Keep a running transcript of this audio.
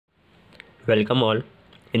Welcome all.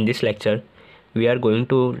 In this lecture, we are going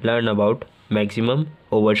to learn about maximum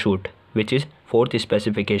overshoot, which is fourth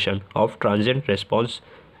specification of transient response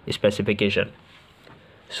specification.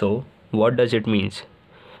 So, what does it means?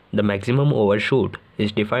 The maximum overshoot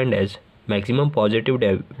is defined as maximum positive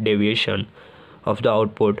deviation of the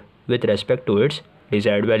output with respect to its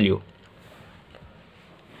desired value.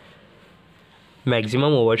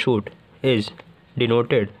 Maximum overshoot is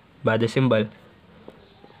denoted by the symbol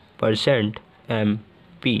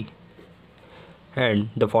 %MP, and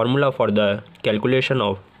the formula for the calculation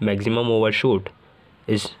of maximum overshoot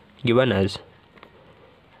is given as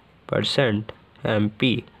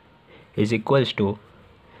 %MP is equals to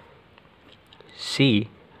C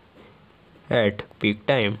at peak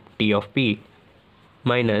time T of P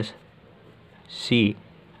minus C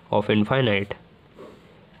of infinite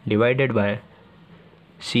divided by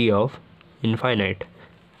C of infinite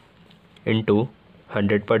into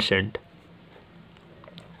 100%.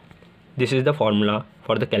 This is the formula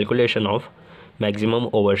for the calculation of maximum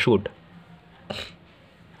overshoot.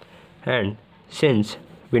 And since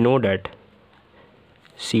we know that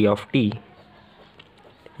C of t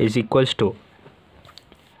is equals to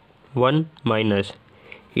 1 minus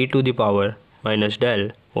e to the power minus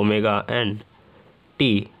del omega n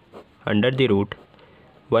t under the root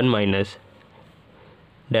 1 minus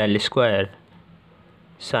del square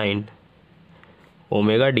sine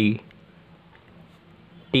omega d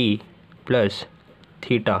t plus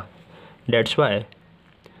theta. That's why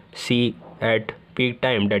C at peak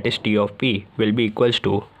time, that is T of P, will be equals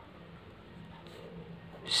to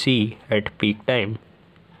C at peak time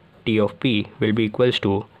T of P will be equals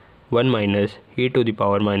to 1 minus e to the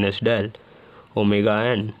power minus del omega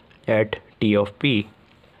n at T of P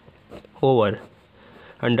over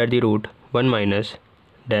under the root 1 minus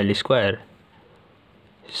del square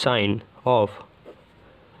sine of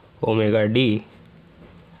omega d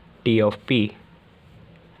T of P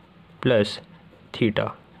plus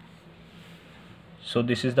theta. So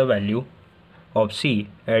this is the value of C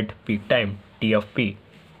at peak time T of P.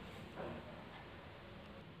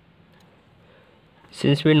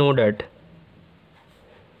 Since we know that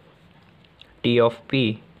T of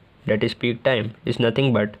P, that is peak time, is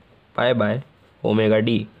nothing but pi by omega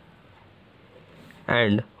d,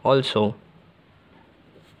 and also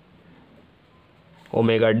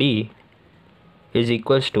omega d is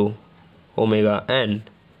equals to omega n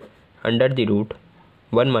under the root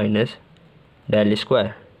 1 minus del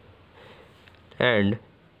square, and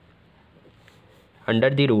under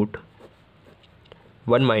the root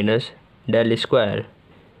 1 minus del square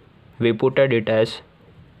we putted it as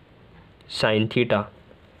sine theta,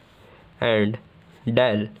 and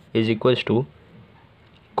del is equals to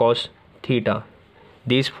cos theta.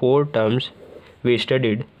 These four terms we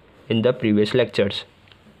studied in the previous lectures.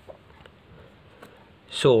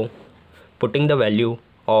 So, putting the value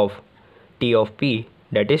of T of P,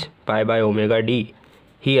 that is pi by omega d,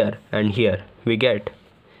 here and here, we get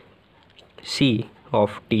C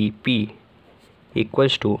of Tp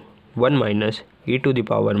equals to 1 minus e to the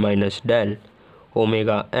power minus del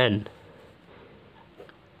omega n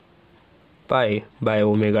pi by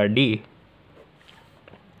omega d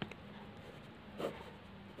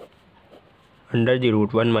under the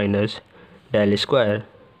root 1 minus del square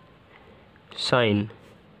sine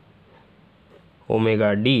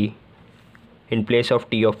omega d. In place of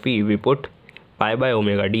T of P we put pi by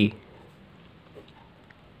omega d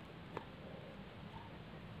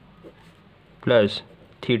plus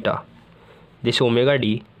theta. This omega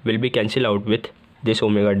d will be cancelled out with this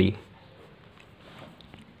omega d.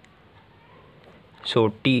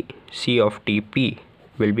 So C of Tp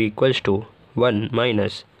will be equals to 1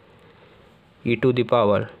 minus e to the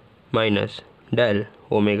power minus del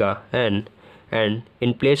omega n, and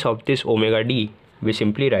in place of this omega d we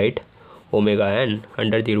simply write omega n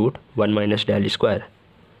under the root 1 minus del square.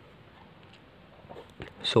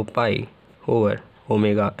 So pi over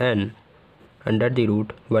omega n under the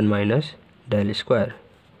root 1 minus del square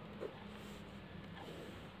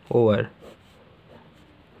over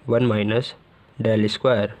 1 minus del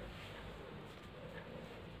square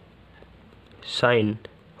sine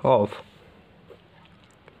of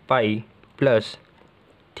pi plus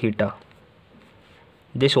theta.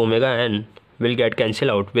 This omega n will get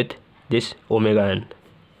cancelled out with this omega n.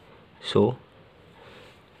 So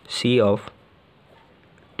C of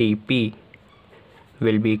Tp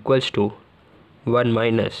will be equals to 1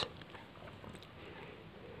 minus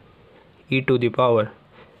e to the power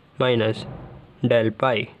minus del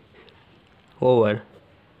pi over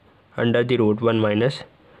under the root 1 minus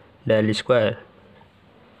del square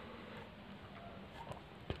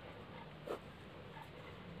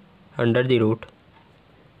under the root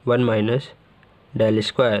 1 minus del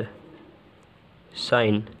square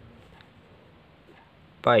sin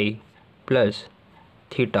pi plus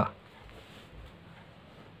theta.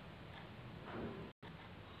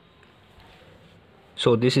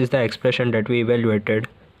 So this is the expression that we evaluated,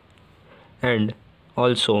 and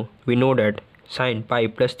also we know that sin pi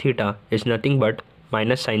plus theta is nothing but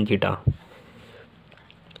minus sin theta.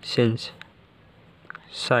 Since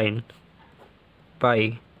sin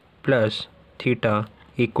pi plus theta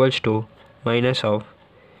equals to minus of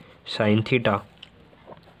sin theta,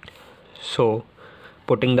 so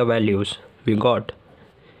putting the values, we got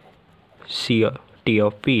T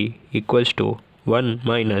of p equals to 1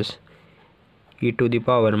 minus e to the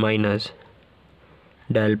power minus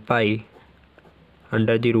del pi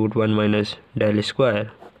under the root 1 minus del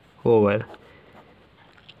square over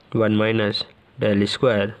 1 minus del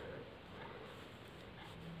square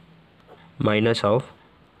minus of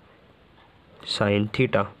sin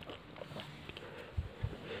theta.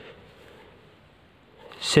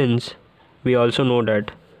 Since we also know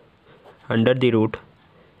that under the root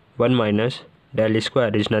 1 minus del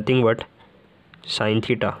square is nothing but sin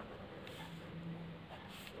theta,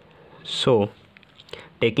 so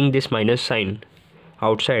taking this minus sign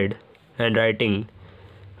outside and writing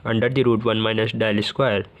under the root 1 minus del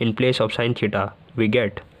square in place of sin theta, we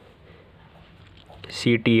get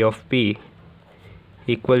Ct of p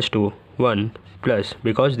equals to 1 plus,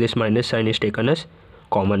 because this minus sign is taken as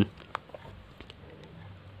common,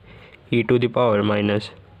 e to the power minus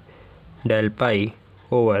del pi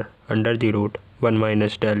over under the root 1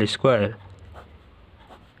 minus del square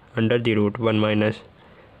under the root 1 minus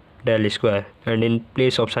del square, and in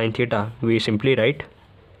place of sin theta we simply write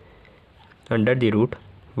under the root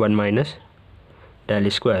 1 minus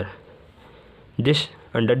del square. This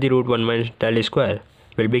under the root 1 minus del square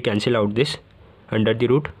will be cancel out this under the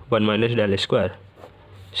root 1 minus del square,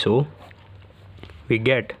 so we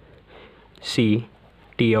get C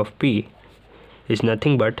T of p is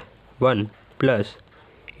nothing but 1 plus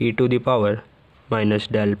e to the power minus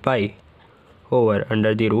del pi over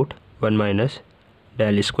under the root 1 minus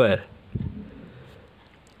del square.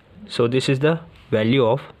 So this is the value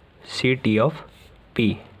of Ct of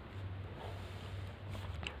p,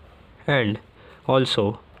 and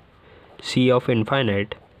also C of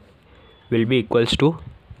infinite will be equals to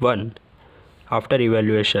 1 after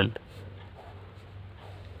evaluation,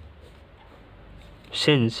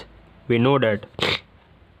 since we know that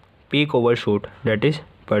peak overshoot, that is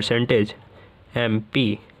percentage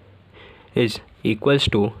MP, is equals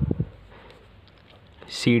to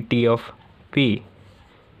Ct of p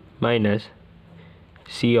minus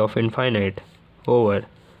C of infinite over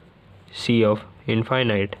C of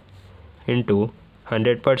infinite into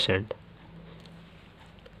 100%.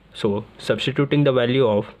 So substituting the value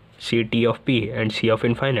of Ct of p and C of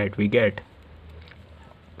infinite, we get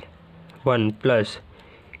 1 plus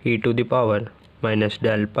e to the power minus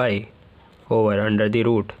del pi over under the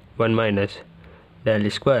root 1 minus del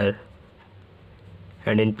square,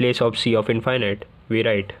 and in place of C of infinite we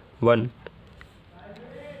write 1,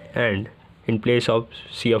 and in place of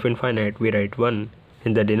C of infinite we write 1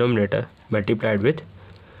 in the denominator multiplied with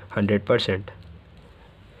 100%.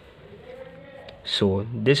 So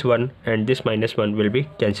this 1 and this minus 1 will be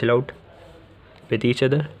cancel out with each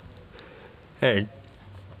other, and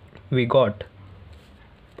we got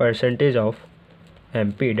percentage of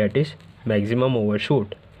MP, that is maximum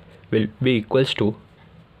overshoot, will be equals to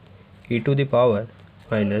e to the power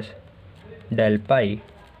minus del pi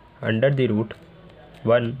under the root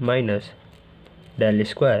 1 minus del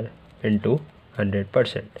square into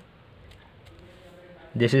 100%.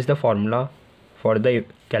 This is the formula for the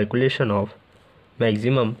calculation of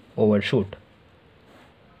maximum overshoot.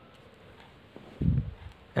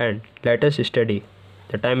 And let us study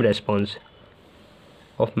the time response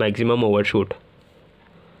of maximum overshoot.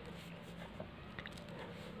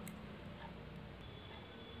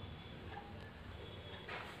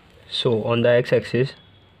 So on the x-axis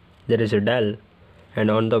there is a del,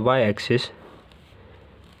 and on the y-axis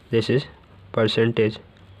this is percentage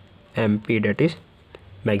MP, that is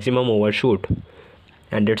maximum overshoot,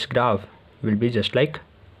 and its graph will be just like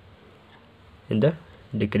in the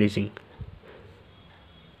decreasing,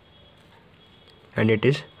 and it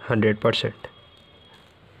is 100%.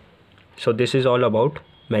 So this is all about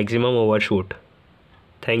maximum overshoot.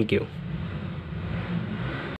 Thank you.